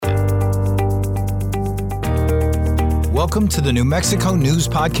Welcome to the New Mexico News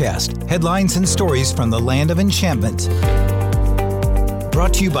Podcast, headlines and stories from the land of enchantment.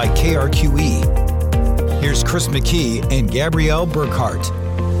 Brought to you by KRQE. Here's Chris McKee and Gabrielle Burkhart.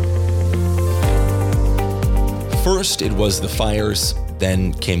 First, it was the fires,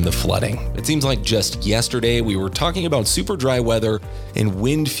 then came the flooding. It seems like just yesterday we were talking about super dry weather and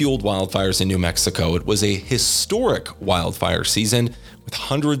wind-fueled wildfires in New Mexico. It was a historic wildfire season with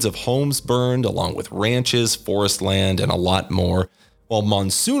hundreds of homes burned, along with ranches, forest land, and a lot more. While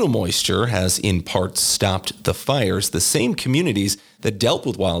monsoonal moisture has in part stopped the fires, the same communities that dealt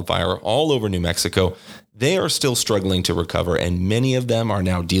with wildfire all over New Mexico, they are still struggling to recover, and many of them are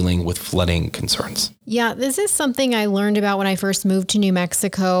now dealing with flooding concerns. Yeah, this is something I learned about when I first moved to New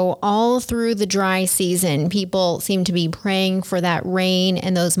Mexico. All through the dry season, people seem to be praying for that rain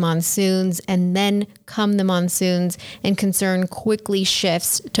and those monsoons, and then come the monsoons and concern quickly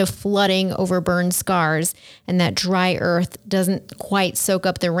shifts to flooding over burned scars, and that dry earth doesn't quite soak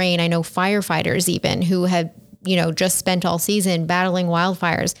up the rain. I know firefighters even who had just spent all season battling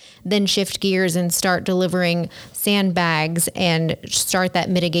wildfires, then shift gears and start delivering sandbags and start that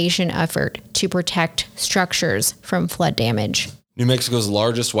mitigation effort to protect structures from flood damage. New Mexico's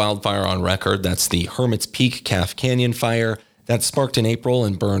largest wildfire on record, that's the Hermit's Peak Calf Canyon fire. That sparked in April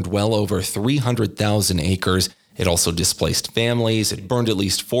and burned well over 300,000 acres. It also displaced families. It burned at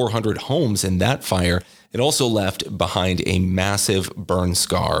least 400 homes in that fire. It also left behind a massive burn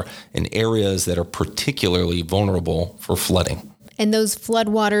scar in areas that are particularly vulnerable for flooding. And those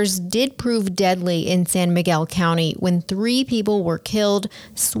floodwaters did prove deadly in San Miguel County when 3 people were killed,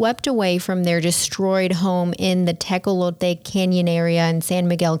 swept away from their destroyed home in the Tecolote Canyon area in San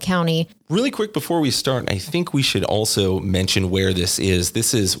Miguel County. Really quick before we start, I think we should also mention where this is.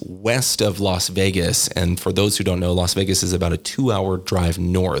 This is west of Las Vegas. And for those who don't know, Las Vegas is about a 2-hour drive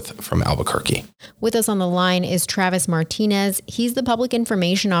north from Albuquerque. With us on the line is Travis Martinez. He's the Public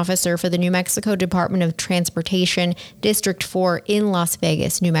Information Officer for the New Mexico Department of Transportation, District 4 in Las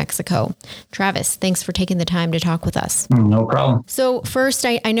Vegas, New Mexico. Travis, thanks for taking the time to talk with us. No problem. So first,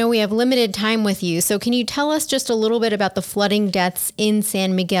 I know we have limited time with you. So can you tell us just a little bit about the flooding deaths in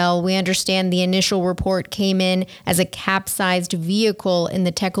San Miguel? We understand the initial report came in as a capsized vehicle in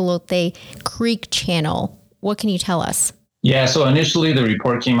the Tecolote Creek channel. What can you tell us? Yeah, so initially the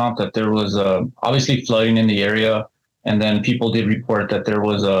report came out that there was obviously flooding in the area, and then people did report that there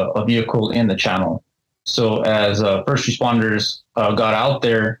was a vehicle in the channel. So as first responders got out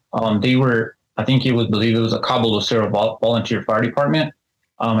there, they were, I believe it was a Cabo Lucero Volunteer Fire Department,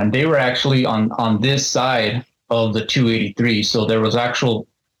 and they were actually on this side of the 283. So there was actual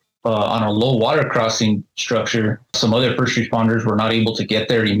on a low water crossing structure. Some other first responders were not able to get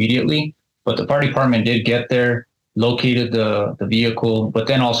there immediately, but the fire department did get there, located the vehicle, but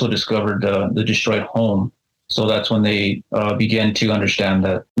then also discovered the destroyed home. So that's when they began to understand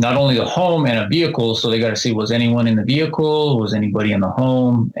that not only the home and a vehicle, so they got to see, was anyone in the vehicle? Was anybody in the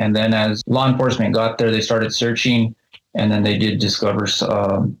home? And then as law enforcement got there, they started searching, and then they did discover,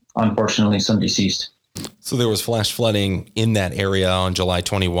 unfortunately, some deceased. So there was flash flooding in that area on July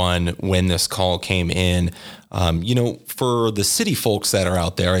 21 when this call came in. For the city folks that are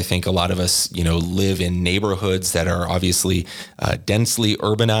out there, I think a lot of us, live in neighborhoods that are obviously densely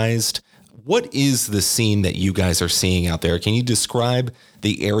urbanized. What is the scene that you guys are seeing out there? Can you describe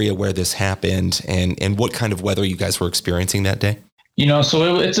the area where this happened and what kind of weather you guys were experiencing that day?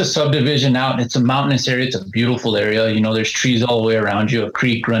 So it's a subdivision out. It's a mountainous area. It's a beautiful area. There's trees all the way around you, a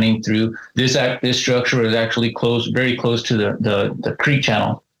creek running through. This structure is actually very close to the creek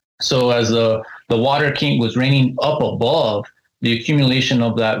channel. So as the water was raining up above, the accumulation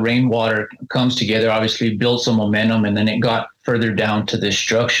of that rainwater comes together, obviously builds some momentum, and then it got further down to this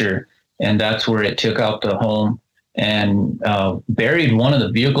structure. And that's where it took out the home and buried one of the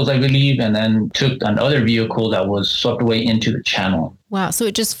vehicles, I believe, and then took another vehicle that was swept away into the channel. Wow. So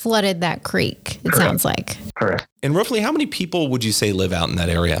it just flooded that creek, it sounds like. Correct. And roughly how many people would you say live out in that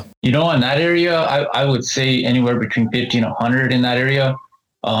area? In that area, I would say anywhere between 50 and 100 in that area.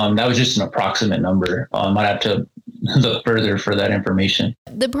 That was just an approximate number. I'd have to look further for that information.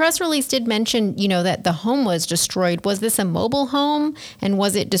 The press release did mention, that the home was destroyed. Was this a mobile home, and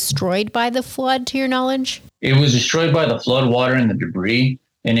was it destroyed by the flood, to your knowledge? It was destroyed by the flood water and the debris,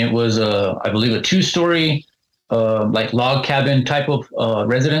 and it was, I believe, a 2-story, log cabin type of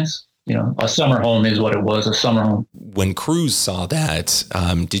residence. A summer home is what it was, a summer home. When crews saw that,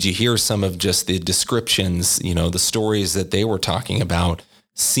 did you hear some of just the descriptions, the stories that they were talking about?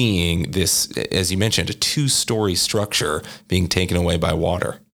 Seeing this, as you mentioned, a 2-story structure being taken away by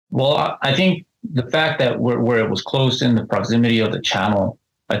water? Well, I think the fact that where it was close in the proximity of the channel,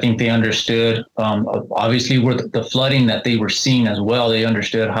 I think they understood, obviously, with the flooding that they were seeing as well. They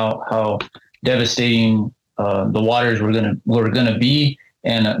understood how devastating the waters were gonna be,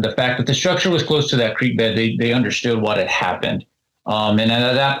 and the fact that the structure was close to that creek bed. They understood what had happened, and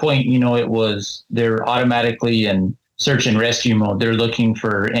at that point, they're automatically in search and rescue mode. They're looking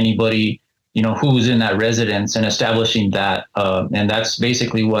for anybody who was in that residence and establishing that, and that's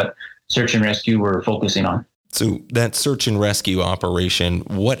basically what search and rescue were focusing on. So that search and rescue operation,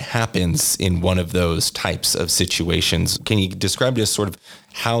 what happens in one of those types of situations? Can you describe to us sort of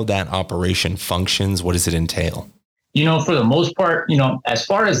how that operation functions? What does it entail? For the most part, as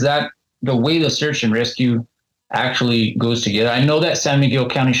far as that, the way the search and rescue actually goes together, I know that San Miguel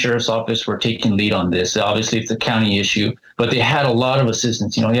County Sheriff's Office were taking lead on this. Obviously, it's a county issue, but they had a lot of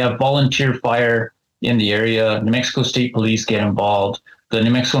assistance. You have volunteer fire in the area. New Mexico State Police get involved. The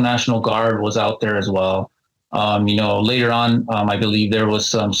New Mexico National Guard was out there as well. Later on, I believe there was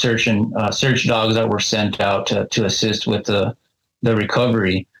some search dogs that were sent out to assist with the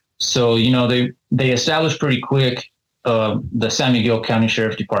recovery. So, they established pretty quick the San Miguel County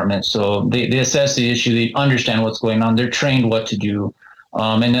Sheriff's Department. So they assess the issue. They understand what's going on. They're trained what to do.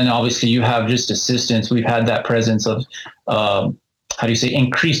 And then obviously you have just assistance. We've had that presence of,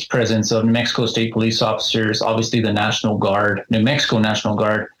 increased presence of New Mexico State Police officers, obviously the National Guard, New Mexico National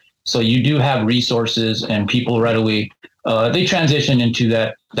Guard. So you do have resources and people right away. They transition into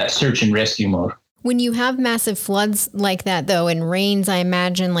that search and rescue mode. When you have massive floods like that, though, and rains, I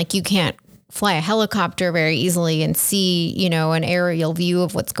imagine you can't fly a helicopter very easily and see, an aerial view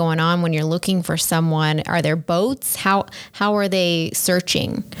of what's going on when you're looking for someone. Are there boats? How are they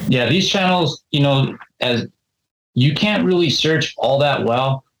searching? Yeah, these channels, as you can't really search all that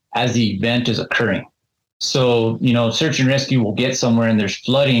well as the event is occurring. So, search and rescue will get somewhere and there's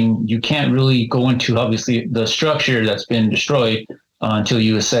flooding. You can't really go into, obviously, the structure that's been destroyed until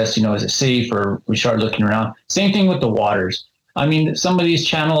you assess, is it safe, or we start looking around. Same thing with the waters. I mean, some of these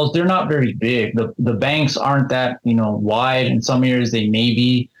channels, they're not very big. The banks aren't that, wide. In some areas they may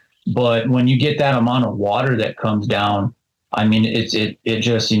be, but when you get that amount of water that comes down, I mean, it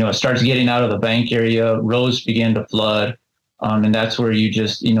just, it starts getting out of the bank area, roads begin to flood. And that's where you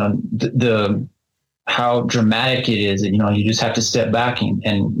just, how dramatic it is that, you just have to step back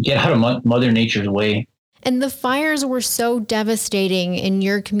and get out of Mother Nature's way. And the fires were so devastating in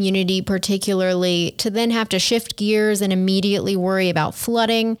your community, particularly, to then have to shift gears and immediately worry about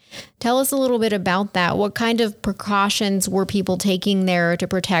flooding. Tell us a little bit about that. What kind of precautions were people taking there to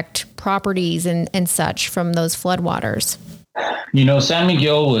protect properties and such from those floodwaters? San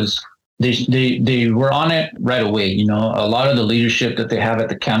Miguel they were on it right away. A lot of the leadership that they have at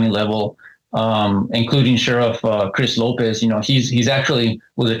the county level, including Sheriff Chris Lopez, he's actually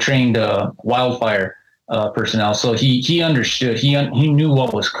was a trained wildfire personnel. So he understood, he knew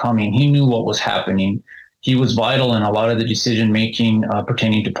what was coming. He knew what was happening. He was vital in a lot of the decision making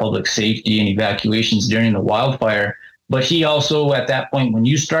pertaining to public safety and evacuations during the wildfire. But he also, at that point, when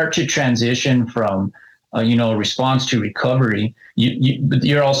you start to transition from, response to recovery,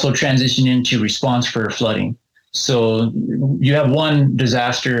 you're also transitioning into response for flooding. So you have one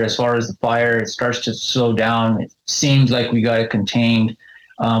disaster as far as the fire, it starts to slow down. It seems like we got it contained.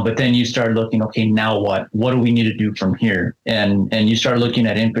 But then you start looking, okay, now what? What do we need to do from here? And you start looking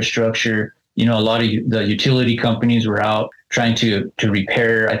at infrastructure. A lot of the utility companies were out trying to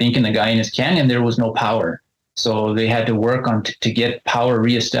repair. I think in the Guayanus Canyon, there was no power. So they had to work on to get power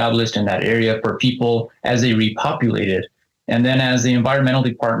reestablished in that area for people as they repopulated. And then as the environmental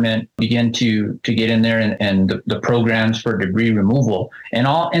department began to get in there and the programs for debris removal, and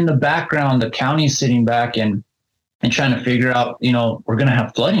all in the background, the county's sitting back and trying to figure out, we're going to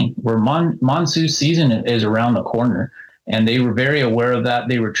have flooding. Monsoon season is around the corner. And they were very aware of that.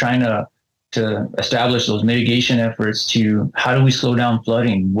 They were trying to establish those mitigation efforts to how do we slow down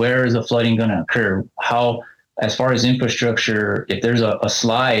flooding? Where is the flooding going to occur? How, as far as infrastructure, if there's a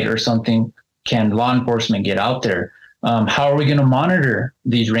slide or something, can law enforcement get out there? How are we going to monitor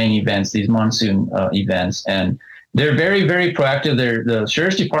these rain events, these monsoon events? And they're very, very proactive. The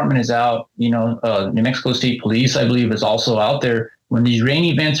Sheriff's Department is out. New Mexico State Police, I believe, is also out there. When these rain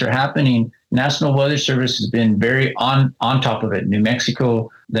events are happening, National Weather Service has been very on top of it. New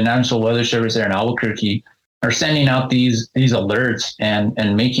Mexico, the National Weather Service there in Albuquerque, are sending out these alerts and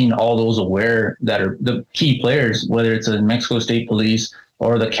making all those aware that are the key players, whether it's the New Mexico State Police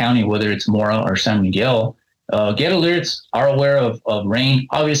or the county, whether it's Mora or San Miguel. Get alerts, are aware of rain.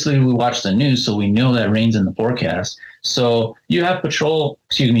 Obviously, we watch the news, so we know that rain's in the forecast. So you have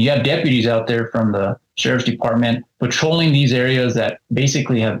you have deputies out there from the Sheriff's Department patrolling these areas that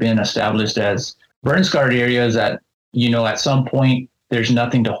basically have been established as burn scarred areas that, at some point there's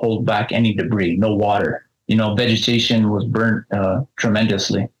nothing to hold back any debris, no water. Vegetation was burnt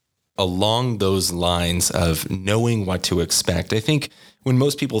tremendously. Along those lines of knowing what to expect, I think when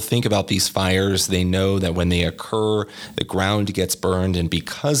most people think about these fires, they know that when they occur, the ground gets burned, and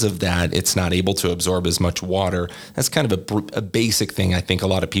because of that, it's not able to absorb as much water. That's kind of a basic thing I think a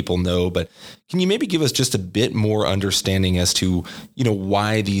lot of people know, but can you maybe give us just a bit more understanding as to,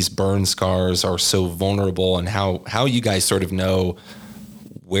 why these burn scars are so vulnerable and how you guys sort of know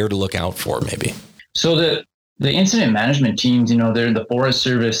where to look out for maybe? So the incident management teams, they're the Forest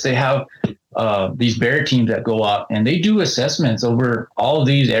Service. They have these bear teams that go out and they do assessments over all of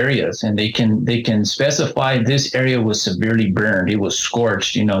these areas, and they can specify this area was severely burned. It was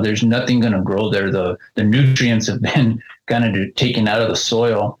scorched. There's nothing going to grow there. The nutrients have been kind of taken out of the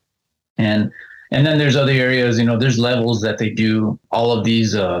soil, and then there's other areas. There's levels that they do all of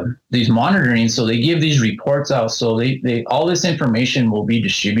these monitoring. So they give these reports out. So they all this information will be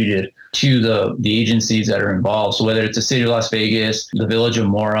distributed to the agencies that are involved. So whether it's the city of Las Vegas, the village of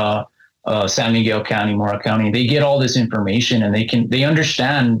Mora, San Miguel County, Mora County, they get all this information and they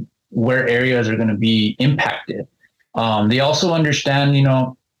understand where areas are going to be impacted. They also understand,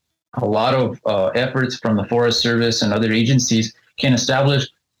 a lot of efforts from the Forest Service and other agencies can establish,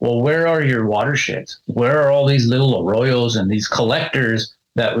 well, where are your watersheds? Where are all these little arroyos and these collectors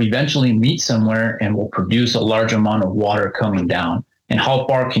that eventually meet somewhere and will produce a large amount of water coming down? And how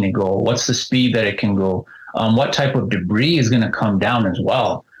far can it go? What's the speed that it can go? What type of debris is going to come down as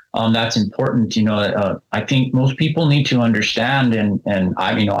well? That's important. I think most people need to understand, and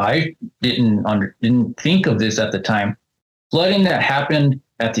I didn't think of this at the time. Flooding that happened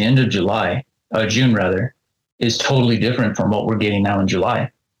at the end of June rather, is totally different from what we're getting now in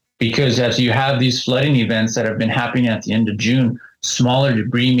July. Because as you have these flooding events that have been happening at the end of June, smaller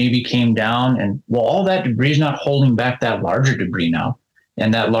debris maybe came down, and all that debris is not holding back that larger debris now.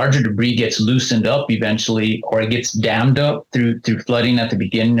 And that larger debris gets loosened up eventually, or it gets dammed up through flooding at the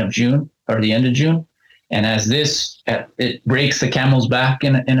beginning of June or the end of June. And as it breaks the camel's back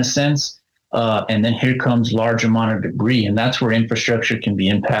in a sense, and then here comes large amount of debris, and that's where infrastructure can be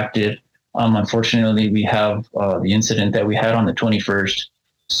impacted. Unfortunately, we have the incident that we had on the 21st.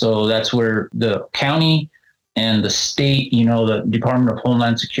 So that's where the county and the state, the Department of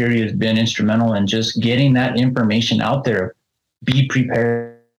Homeland Security has been instrumental in just getting that information out there. Be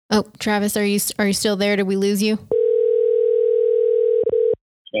prepared. Oh, Travis, are you still there? Did we lose you? Can't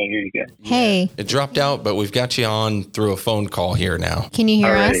hear you guys. Hey. It dropped out, but we've got you on through a phone call here now. Can you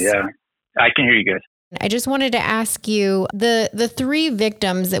hear us? Yeah, I can hear you guys. I just wanted to ask you, the 3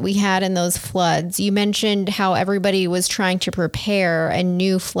 victims that we had in those floods, you mentioned how everybody was trying to prepare and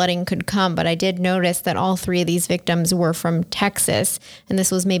knew flooding could come, but I did notice that all 3 of these victims were from Texas, and this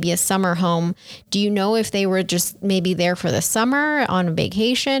was maybe a summer home. Do you know if they were just maybe there for the summer on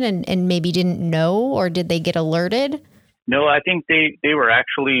vacation and maybe didn't know, or did they get alerted? No, I think they were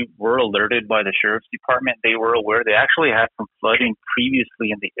alerted by the sheriff's department. They were aware. They actually had some flooding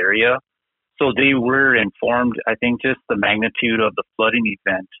previously in the area. So they were informed. I think just the magnitude of the flooding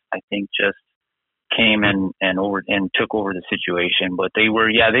event, I think just came and took over the situation. But they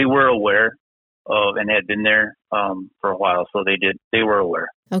were aware of, and they had been there for a while. So they were aware.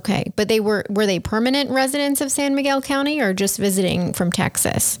 Okay. But were they permanent residents of San Miguel County or just visiting from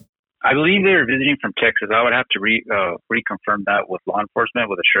Texas? I believe they were visiting from Texas. I would have to reconfirm that with law enforcement,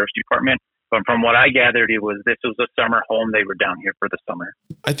 with the sheriff's department. But from what I gathered, this was a summer home. They were down here for the summer.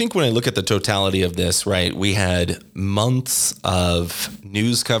 I think when I look at the totality of this, right, we had months of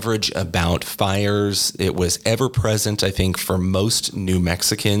news coverage about fires. It was ever present, I think, for most New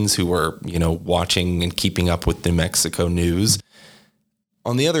Mexicans who were, watching and keeping up with New Mexico news.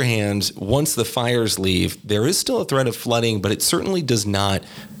 On the other hand, once the fires leave, there is still a threat of flooding, but it certainly does not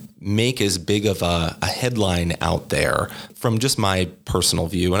make as big of a headline out there from just my personal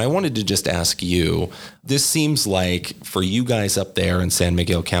view. And I wanted to just ask you, this seems like for you guys up there in San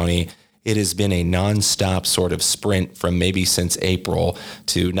Miguel County, it has been a nonstop sort of sprint from maybe since April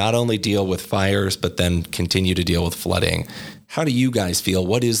to not only deal with fires, but then continue to deal with flooding. How do you guys feel?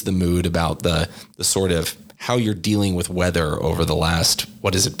 What is the mood about the sort of how you're dealing with weather over the last,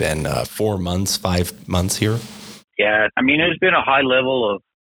 what has it been, 4 months, 5 months here? Yeah, I mean, there's been a high level of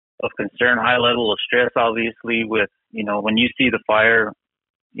concern, high level of stress, obviously, with, when you see the fire,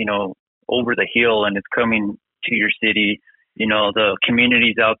 over the hill and it's coming to your city, the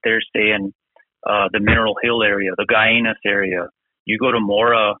communities out there stay in the Mineral Hill area, the Gallinas area. You go to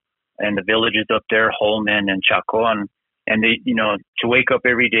Mora and the villages up there, Holman and Chacon, and they, to wake up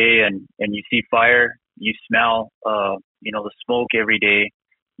every day and you see fire, you smell, the smoke every day,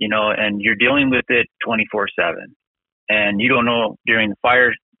 and you're dealing with it 24/7. and you don't know during the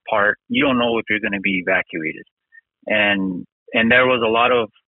fire part, you don't know if you're going to be evacuated. And there was a lot of,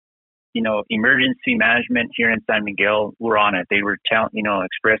 emergency management here in San Miguel were on it. They were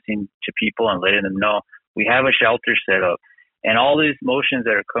expressing to people and letting them know we have a shelter set up, and all these motions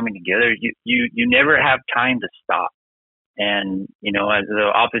that are coming together, you never have time to stop. And, as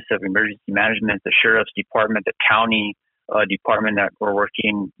the Office of Emergency Management, the Sheriff's Department, the county department that we're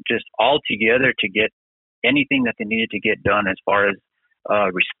working just all together to get anything that they needed to get done as far as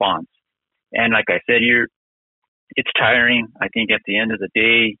response. And like I said, it's tiring. I think at the end of the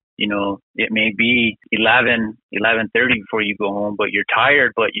day, it may be 11:30 before you go home, but you're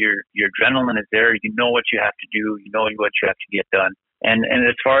tired, but your adrenaline is there. You know what you have to do. You know what you have to get done. And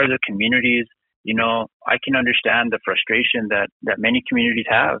as far as the communities, I can understand the frustration that many communities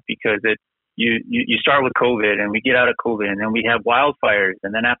have, because you start with COVID and we get out of COVID, and then we have wildfires,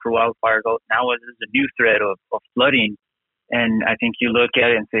 and then after wildfires, now there's a new threat of flooding. And I think you look at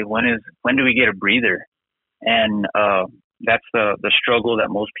it and say, when do we get a breather? And that's the struggle that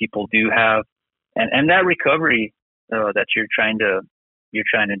most people do have, and that recovery that you're trying to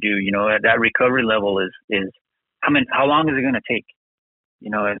do. That recovery level is how long is it going to take?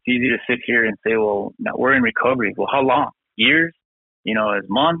 It's easy to sit here and say, well, now we're in recovery. Well, how long? Years? As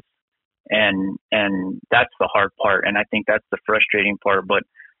months? And that's the hard part. And I think that's the frustrating part. But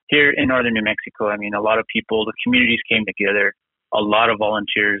here in northern New Mexico, a lot of people, the communities came together. A lot of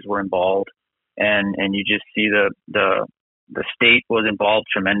volunteers were involved, and you just see the state was involved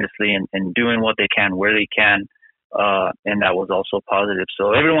tremendously in doing what they can where they can, and that was also positive.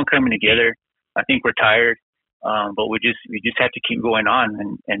 So everyone coming together. I think we're tired. But we just have to keep going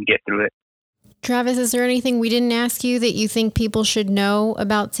on and get through it. Travis, is there anything we didn't ask you that you think people should know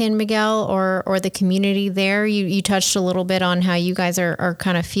about San Miguel or the community there? You touched a little bit on how you guys are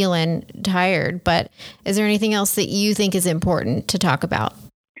kind of feeling tired, but is there anything else that you think is important to talk about?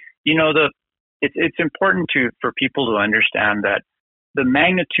 It's important for people to understand that the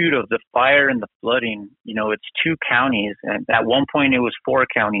magnitude of the fire and the flooding, it's 2 counties, and at one point it was 4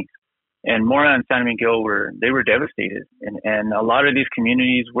 counties. And Mora and San Miguel were devastated. And a lot of these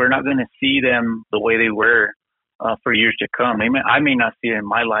communities, we're not going to see them the way they were for years to come. I may not see it in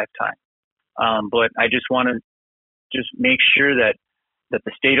my lifetime. But I just want to just make sure that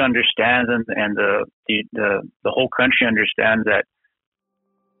the state understands and the whole country understands that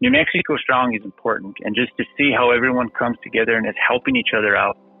New Mexico Strong is important. And just to see how everyone comes together and is helping each other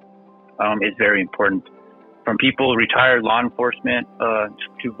out is very important. From people, retired law enforcement,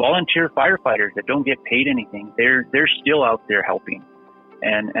 to volunteer firefighters that don't get paid anything, they're still out there helping,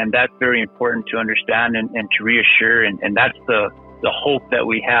 and that's very important to understand and to reassure, and that's the hope that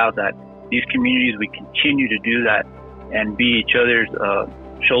we have, that these communities, we continue to do that and be each other's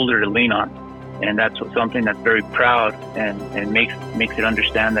shoulder to lean on, and that's something that's very proud and makes it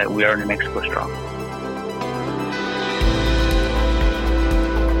understand that we are New Mexico Strong.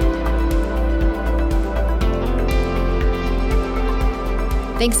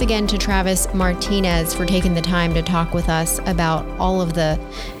 Thanks again to Travis Martinez for taking the time to talk with us about all of the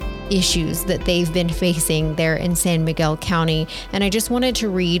issues that they've been facing there in San Miguel County. And I just wanted to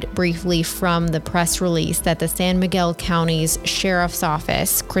read briefly from the press release that the San Miguel County's Sheriff's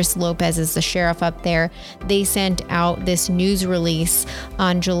Office, Chris Lopez is the sheriff up there, they sent out this news release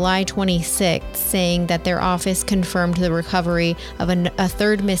on July 26th saying that their office confirmed the recovery of a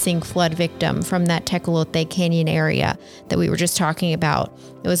third missing flood victim from that Tecolote Canyon area that we were just talking about.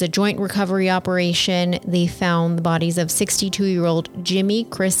 It was a joint recovery operation. They found the bodies of 62-year-old Jimmy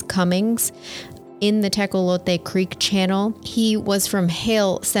Chris Cummings in the Tecolote Creek channel. He was from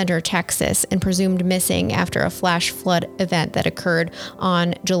Hale Center, Texas, and presumed missing after a flash flood event that occurred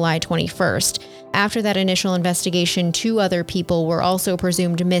on July 21st. After that initial investigation, 2 other people were also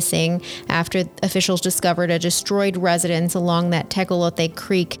presumed missing after officials discovered a destroyed residence along that Tecolote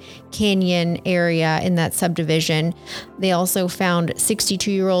Creek Canyon area in that subdivision. They also found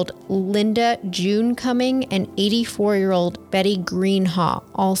 62-year-old Linda June Cumming and 84-year-old Betty Greenhaw,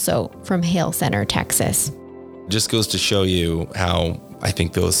 also from Hale Center, Texas. Just goes to show you how I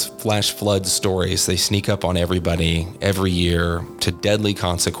think those flash flood stories, they sneak up on everybody every year to deadly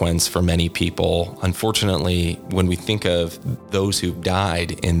consequence for many people. Unfortunately, when we think of those who've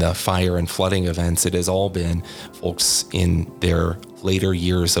died in the fire and flooding events, it has all been folks in their later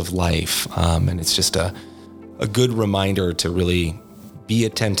years of life. And it's just a good reminder to really be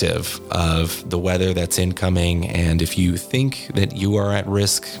attentive of the weather that's incoming. And if you think that you are at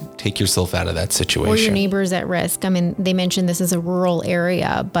risk, take yourself out of that situation. Or your neighbors at risk. I mean, they mentioned this is a rural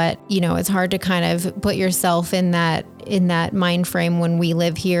area, but it's hard to kind of put yourself in that mind frame when we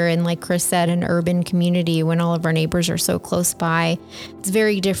live here in, like Chris said, an urban community when all of our neighbors are so close by. It's a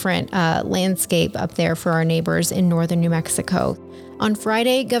very different landscape up there for our neighbors in northern New Mexico. On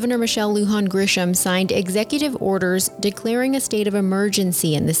Friday, Governor Michelle Lujan Grisham signed executive orders declaring a state of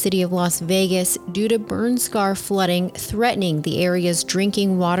emergency in the city of Las Vegas due to burn scar flooding threatening the area's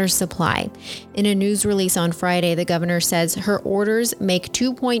drinking water supply. In a news release on Friday, the governor says her orders make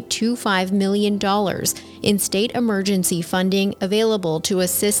 $2.25 million in state emergency funding available to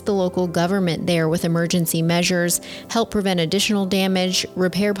assist the local government there with emergency measures, help prevent additional damage,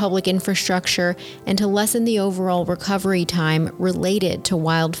 repair public infrastructure, and to lessen the overall recovery time related to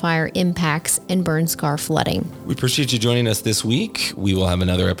wildfire impacts and burn scar flooding. We appreciate you joining us this week. We will have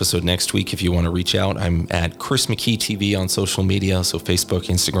another episode next week if you want to reach out. I'm at Chris McKee TV on social media, so Facebook,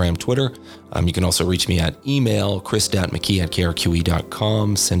 Instagram, Twitter. You can also reach me at email,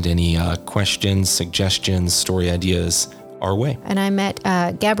 chris.mckee@krqe.com. Send any questions, suggestions, story ideas our way. And I'm at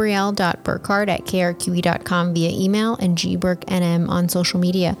gabrielle.burkhart@krqe.com via email and gburknm on social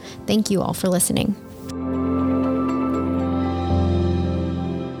media. Thank you all for listening.